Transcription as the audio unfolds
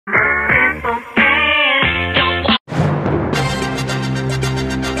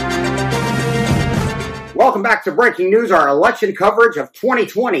welcome back to Breaking News, our election coverage of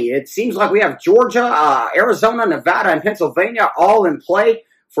 2020. It seems like we have Georgia, Arizona, Nevada, and Pennsylvania all in play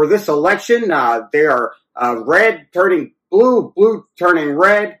for this election. They are red turning blue, blue turning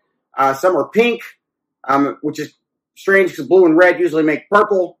red. Some are pink, which is strange because blue and red usually make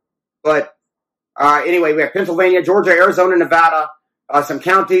purple. But anyway, we have Pennsylvania, Georgia, Arizona, Nevada, some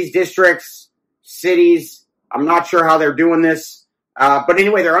counties, districts, cities. I'm not sure how they're doing this. But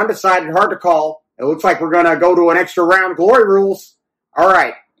anyway, they're undecided, hard to call. It looks like we're going to go to an extra round. Glory rules. All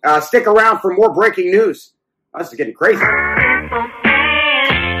right. Stick around for more breaking news. This is getting crazy.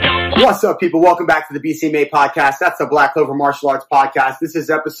 What's up, people? Welcome back to the BCMA podcast. That's the Black Clover Martial Arts podcast. This is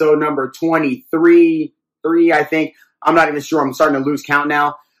episode number 23, I think. I'm not even sure. I'm starting to lose count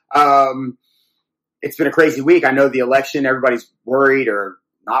now. It's been a crazy week. I know the election, everybody's worried or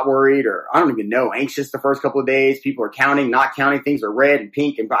not worried, or I don't even know, anxious the first couple of days. People are counting, not counting. Things are red and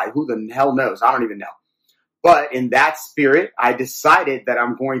pink and by who the hell knows? I don't even know. But in that spirit, I decided that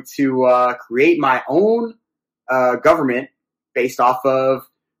I'm going to create my own government based off of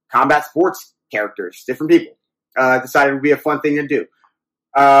combat sports characters, different people. Decided it would be a fun thing to do.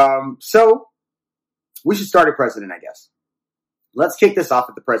 So we should start a president, I guess. Let's kick this off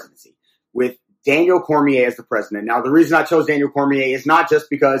at the presidency with Daniel Cormier as the president. Now, the reason I chose Daniel Cormier is not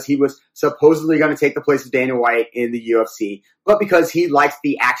just because he was supposedly going to take the place of Daniel White in the UFC, but because he likes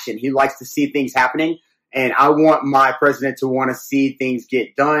the action. He likes to see things happening, and I want my president to want to see things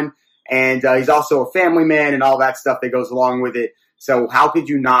get done. And he's also a family man and all that stuff that goes along with it. So how could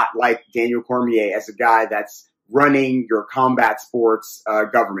you not like Daniel Cormier as a guy that's running your combat sports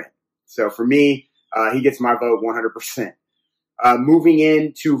government? So for me, he gets my vote 100%. Moving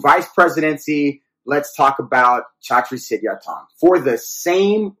into vice presidency, let's talk about Chatri Sityodtong for the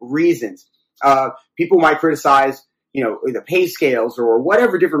same reasons. People might criticize, the pay scales or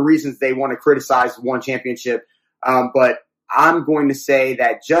whatever different reasons they want to criticize one championship. But I'm going to say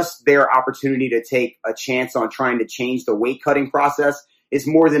that just their opportunity to take a chance on trying to change the weight cutting process is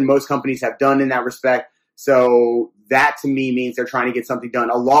more than most companies have done in that respect. So that to me means they're trying to get something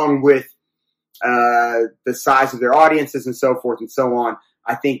done along with the size of their audiences and so forth and so on.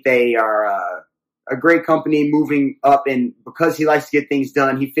 I think they are a great company moving up, and because he likes to get things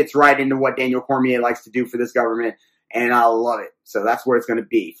done, he fits right into what Daniel Cormier likes to do for this government, and I love it. So that's where it's going to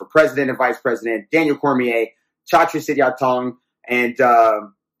be. For president and vice president, Daniel Cormier, Chatri Sityodtong, and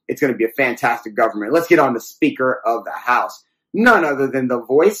it's going to be a fantastic government. Let's get on the Speaker of the House. None other than the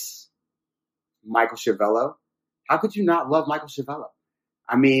voice, Michael Schiavello. How could you not love Michael Schiavello?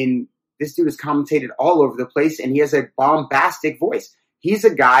 I mean, this dude has commentated all over the place, and he has a bombastic voice. He's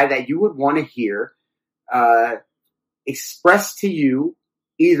a guy that you would want to hear express to you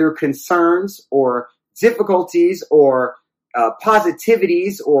either concerns or difficulties or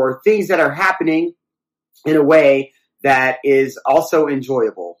positivities or things that are happening in a way that is also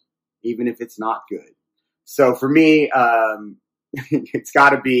enjoyable, even if it's not good. So for me, it's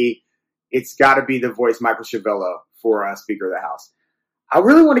got to be the voice Michael Schiavello for Speaker of the House. I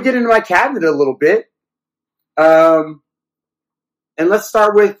really want to get into my cabinet a little bit. And let's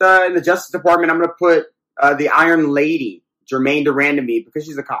start with in the Justice Department. I'm going to put the Iron Lady, Germaine Durand-Ami, because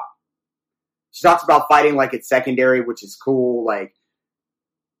she's a cop. She talks about fighting like it's secondary, which is cool. Like,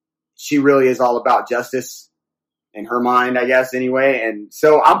 she really is all about justice in her mind, I guess, anyway. And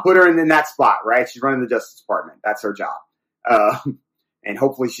so I'm putting her in that spot, right? She's running the Justice Department. That's her job. And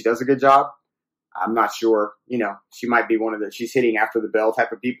hopefully she does a good job. I'm not sure, she might be one of the, she's hitting after the bell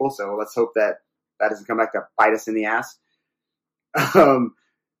type of people. So let's hope that doesn't come back to bite us in the ass.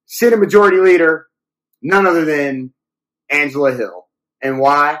 Senate Majority Leader, none other than Angela Hill. And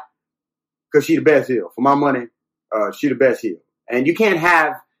why? Because she the best Hill. For my money, she the best Hill. And you can't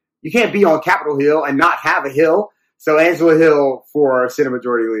be on Capitol Hill and not have a Hill. So Angela Hill for Senate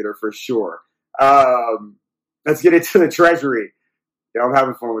Majority Leader for sure. Let's get into the Treasury. Yeah, I'm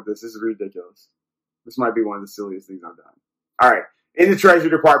having fun with this. This is ridiculous. This might be one of the silliest things I've done. All right. In the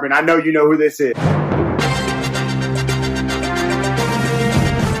Treasury Department, I know you know who this is.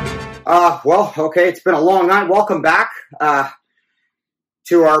 Well, okay, it's been a long night. Welcome back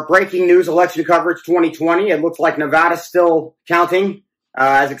to our breaking news election coverage 2020. It looks like Nevada's still counting.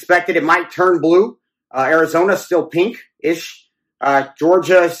 As expected, it might turn blue. Arizona's still pink-ish.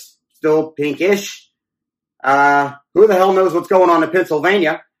 Georgia's still pink-ish. Who the hell knows what's going on in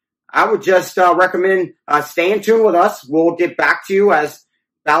Pennsylvania? I would just recommend stay in tune with us. We'll get back to you as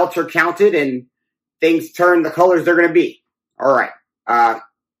ballots are counted and things turn the colors they're going to be. All right.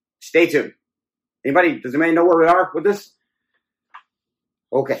 Stay tuned. Does anybody know where we are with this?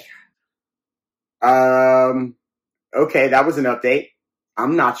 Okay. Okay, that was an update.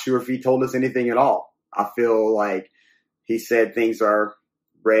 I'm not sure if he told us anything at all. I feel like he said things are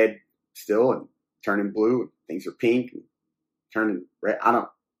red still and turning blue. And things are pink and turning red. Are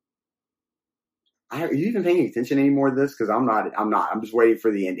you even paying attention anymore to this? Because I'm not. I'm just waiting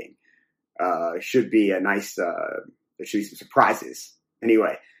for the ending. It should be a nice, there should be some surprises.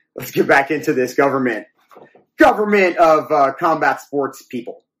 Anyway, let's get back into this government of combat sports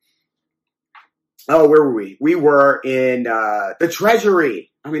people. Oh, where were we? We were in the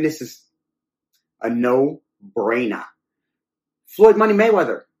Treasury. I mean, this is a no-brainer. Floyd Money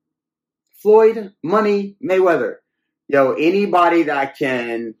Mayweather. Yo, anybody that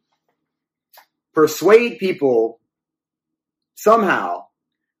can persuade people somehow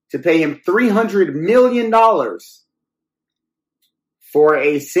to pay him $300 million for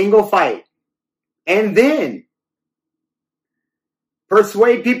a single fight, and then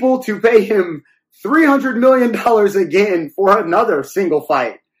persuade people to pay him $300 million again for another single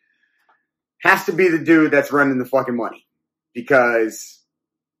fight, has to be the dude that's running the fucking money. Because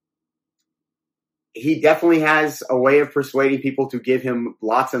he definitely has a way of persuading people to give him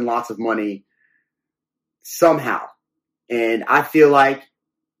lots and lots of money somehow. And I feel like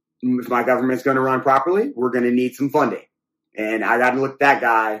if my government's going to run properly, we're going to need some funding. And I got to look at that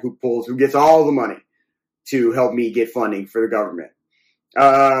guy who gets all the money to help me get funding for the government.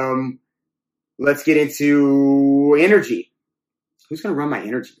 Let's get into energy. Who's going to run my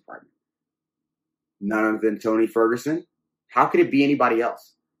energy department? None other than Tony Ferguson. How could it be anybody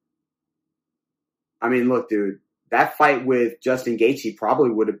else? I mean, look, dude, that fight with Justin Gaethje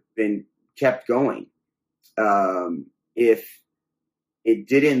probably would have been kept going if it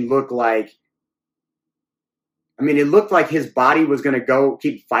didn't look like. I mean, it looked like his body was going to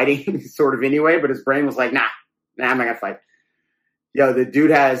keep fighting sort of anyway, but his brain was like, nah, I'm not going to fight. Yo, the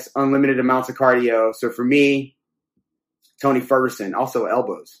dude has unlimited amounts of cardio. So for me, Tony Ferguson, also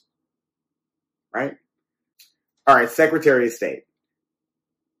elbows, right? All right, Secretary of State.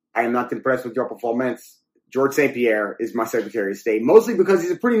 I am not impressed with your performance. George St. Pierre is my Secretary of State, mostly because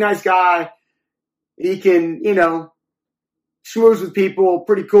he's a pretty nice guy. He can, schmooze with people,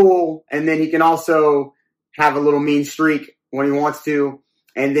 pretty cool. And then he can also have a little mean streak when he wants to.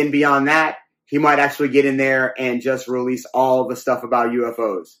 And then beyond that, he might actually get in there and just release all the stuff about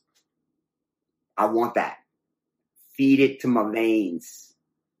UFOs. I want that. Feed it to my veins.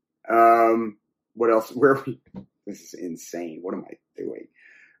 What else? Where are we? This is insane. What am I doing?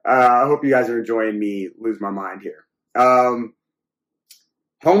 I hope you guys are enjoying me lose my mind here.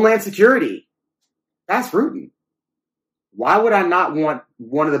 Homeland Security. That's Rutan. Why would I not want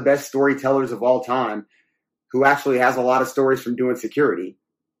one of the best storytellers of all time, who actually has a lot of stories from doing security,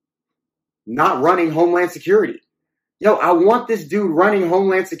 not running Homeland Security? Yo, I want this dude running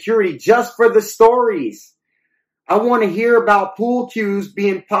Homeland Security just for the stories. I want to hear about pool cues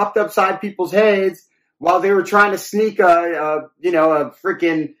being popped upside people's heads while they were trying to sneak a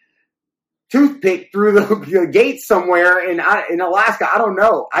freaking toothpick through the gate somewhere in Alaska. I don't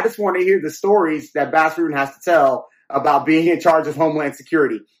know. I just want to hear the stories that Bas Rutten has to tell about being in charge of Homeland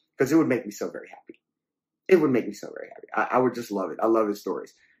Security, because it would make me so very happy. It would make me so very happy. I would just love it. I love his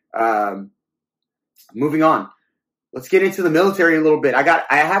stories. Moving on. Let's get into the military a little bit. I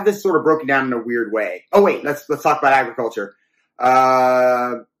have this sort of broken down in a weird way. Oh wait, let's talk about agriculture.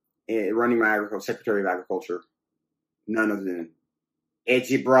 Running my Secretary of Agriculture, none other than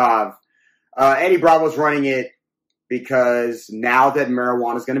Eddie Bravo. Eddie Bravo's running it because now that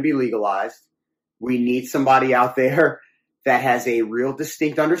marijuana is going to be legalized, we need somebody out there that has a real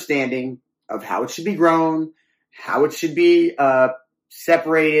distinct understanding of how it should be grown, how it should be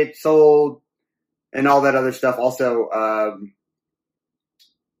separated, sold, and all that other stuff. Also,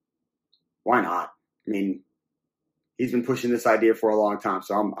 why not? I mean, he's been pushing this idea for a long time,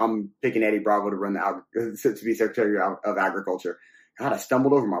 so I'm picking Eddie Bravo to run to be Secretary of Agriculture. God, I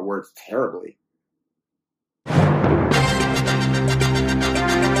stumbled over my words terribly.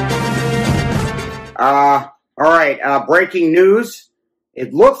 All right, breaking news.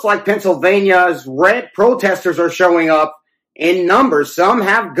 It looks like Pennsylvania's red protesters are showing up in numbers. Some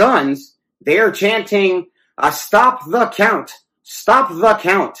have guns. They are chanting, stop the count, stop the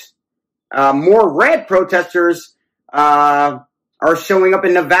count. More red protesters are showing up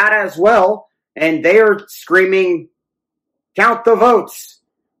in Nevada as well, and they are screaming, count the votes,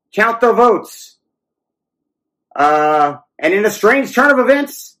 count the votes. And in a strange turn of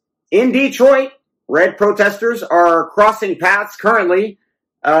events, in Detroit, red protesters are crossing paths currently,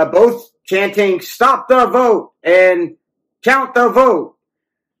 both chanting, stop the vote and count the vote.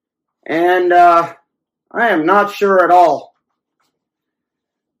 And I am not sure at all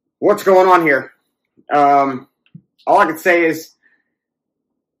what's going on here. All I can say is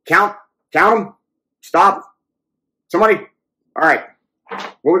count them. Stop. Somebody. All right.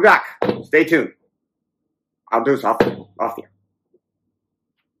 We'll be back. Stay tuned. I'll do this off here.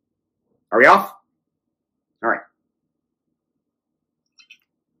 Are we off? All right.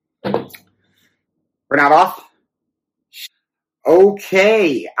 We're not off?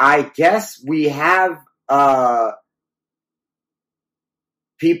 Okay. I guess we have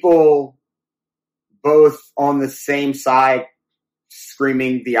people both on the same side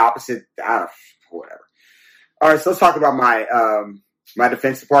screaming the opposite. Whatever. All right, so let's talk about my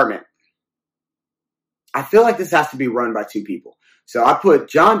Defense Department. I feel like this has to be run by two people. So I put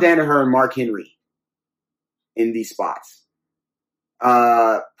John Danaher and Mark Henry in these spots.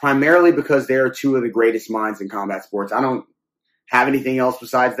 Primarily because they are two of the greatest minds in combat sports. I don't have anything else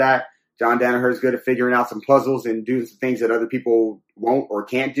besides that. John Danaher is good at figuring out some puzzles and doing some things that other people won't or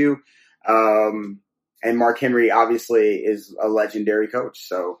can't do. And Mark Henry obviously is a legendary coach.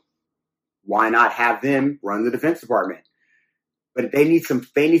 So why not have them run the Defense Department? But they need some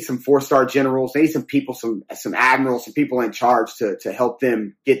 4-star generals. They need some people, some admirals, some people in charge to help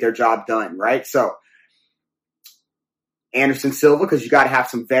them get their job done, right? So Anderson Silva, because you got to have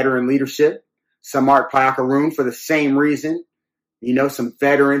some veteran leadership. Samart Payakaroon for the same reason. You know, some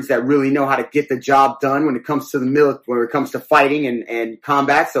veterans that really know how to get the job done when it comes to when it comes to fighting and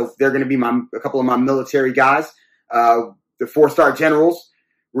combat. So they're going to be a couple of my military guys. The 4-star generals.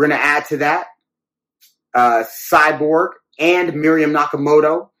 We're going to add to that Cyborg and Miriam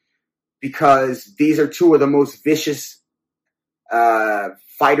Nakamoto, because these are two of the most vicious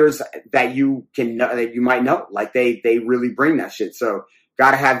fighters that you might know. Like they really bring that shit. So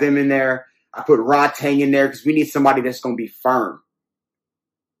got to have them in there. I put Rodtang in there because we need somebody that's going to be firm.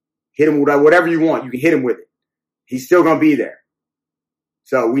 Hit him with whatever you want. You can hit him with it. He's still going to be there.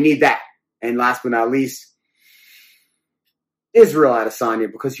 So we need that. And last but not least, Israel Adesanya,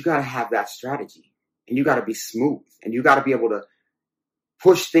 because you got to have that strategy and you got to be smooth and you got to be able to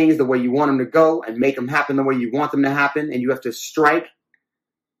push things the way you want them to go and make them happen the way you want them to happen. And you have to strike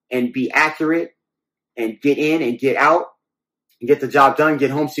and be accurate and get in and get out and get the job done,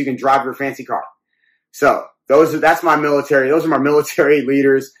 get home so you can drive your fancy car. So that's my military. Those are my military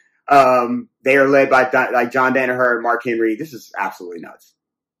leaders. They are led by John Danaher and Mark Henry. This is absolutely nuts.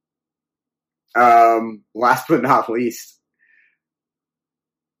 Last but not least,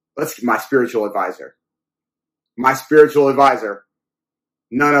 my spiritual advisor. My spiritual advisor,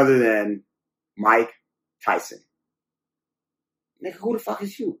 none other than Mike Tyson. Nigga, who the fuck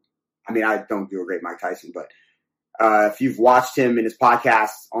is you? I mean, I don't do a great Mike Tyson, but if you've watched him in his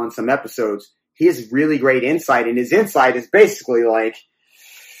podcasts on some episodes, he has really great insight, and his insight is basically like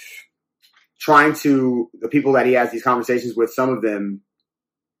the people that he has these conversations with, some of them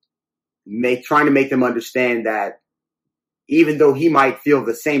trying to make them understand that even though he might feel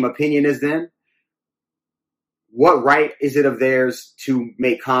the same opinion as them, what right is it of theirs to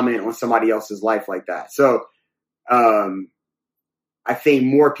make comment on somebody else's life like that? So, I think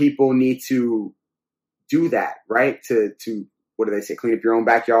more people need to do that, right? To what do they say? Clean up your own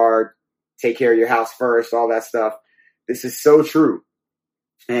backyard, take care of your house first, all that stuff. This is so true.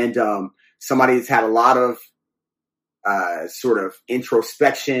 And, somebody that's had a lot of, sort of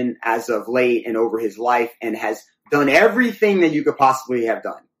introspection as of late and over his life and has done everything that you could possibly have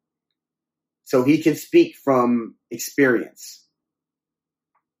done. So he can speak from experience.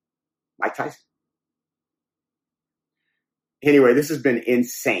 Mike Tyson. Anyway, this has been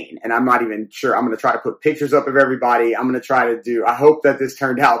insane, and I'm not even sure. I'm going to try to put pictures up of everybody. I'm going to try to I hope that this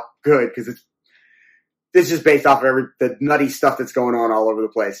turned out good, because this is just based off of the nutty stuff that's going on all over the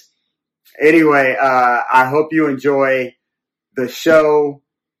place. Anyway, I hope you enjoy the show,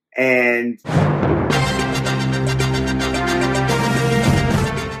 and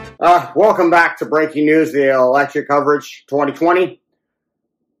welcome back to Breaking News, the election coverage 2020.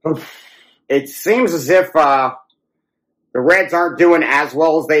 It seems as if the Reds aren't doing as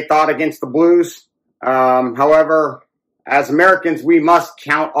well as they thought against the Blues. However, as Americans, we must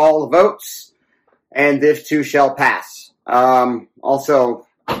count all the votes, and this too shall pass. Also,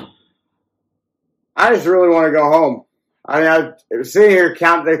 I just really want to go home. I mean, I sitting here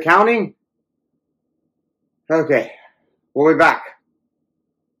counting. Okay, we'll be back.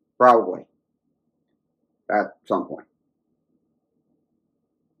 Probably. At some point.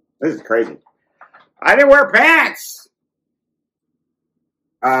 This is crazy. I didn't wear pants!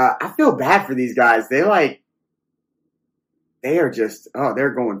 I feel bad for these guys. They are just,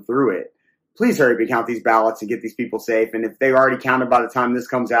 they're going through it. Please hurry up and count these ballots and get these people safe. And if they're already counted by the time this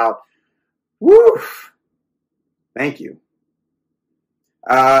comes out, woo! Thank you.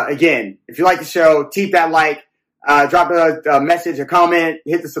 Again, if you like the show, keep that like, drop a message, a comment,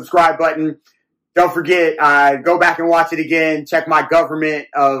 hit the subscribe button. don't forget, go back and watch it again. Check my Government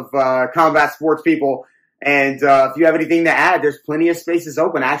of Combat Sports people. And if you have anything to add, there's plenty of spaces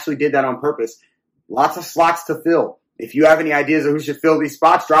open. I actually did that on purpose. Lots of slots to fill. If you have any ideas of who should fill these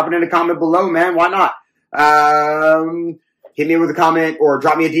spots, drop it in the comment below, man. Why not? Hit me with a comment or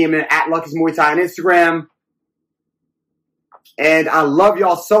drop me a DM at Lucky's Muay Thai on Instagram. And I love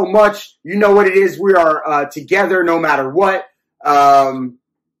y'all so much. You know what it is. We are together no matter what.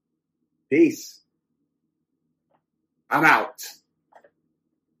 Peace. I'm out.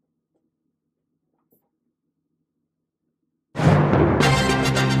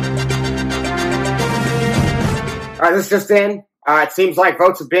 All right, this just in. It seems like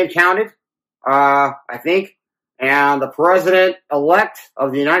votes have been counted, I think. And the president-elect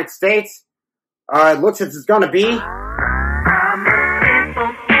of the United States, it looks as it's going to be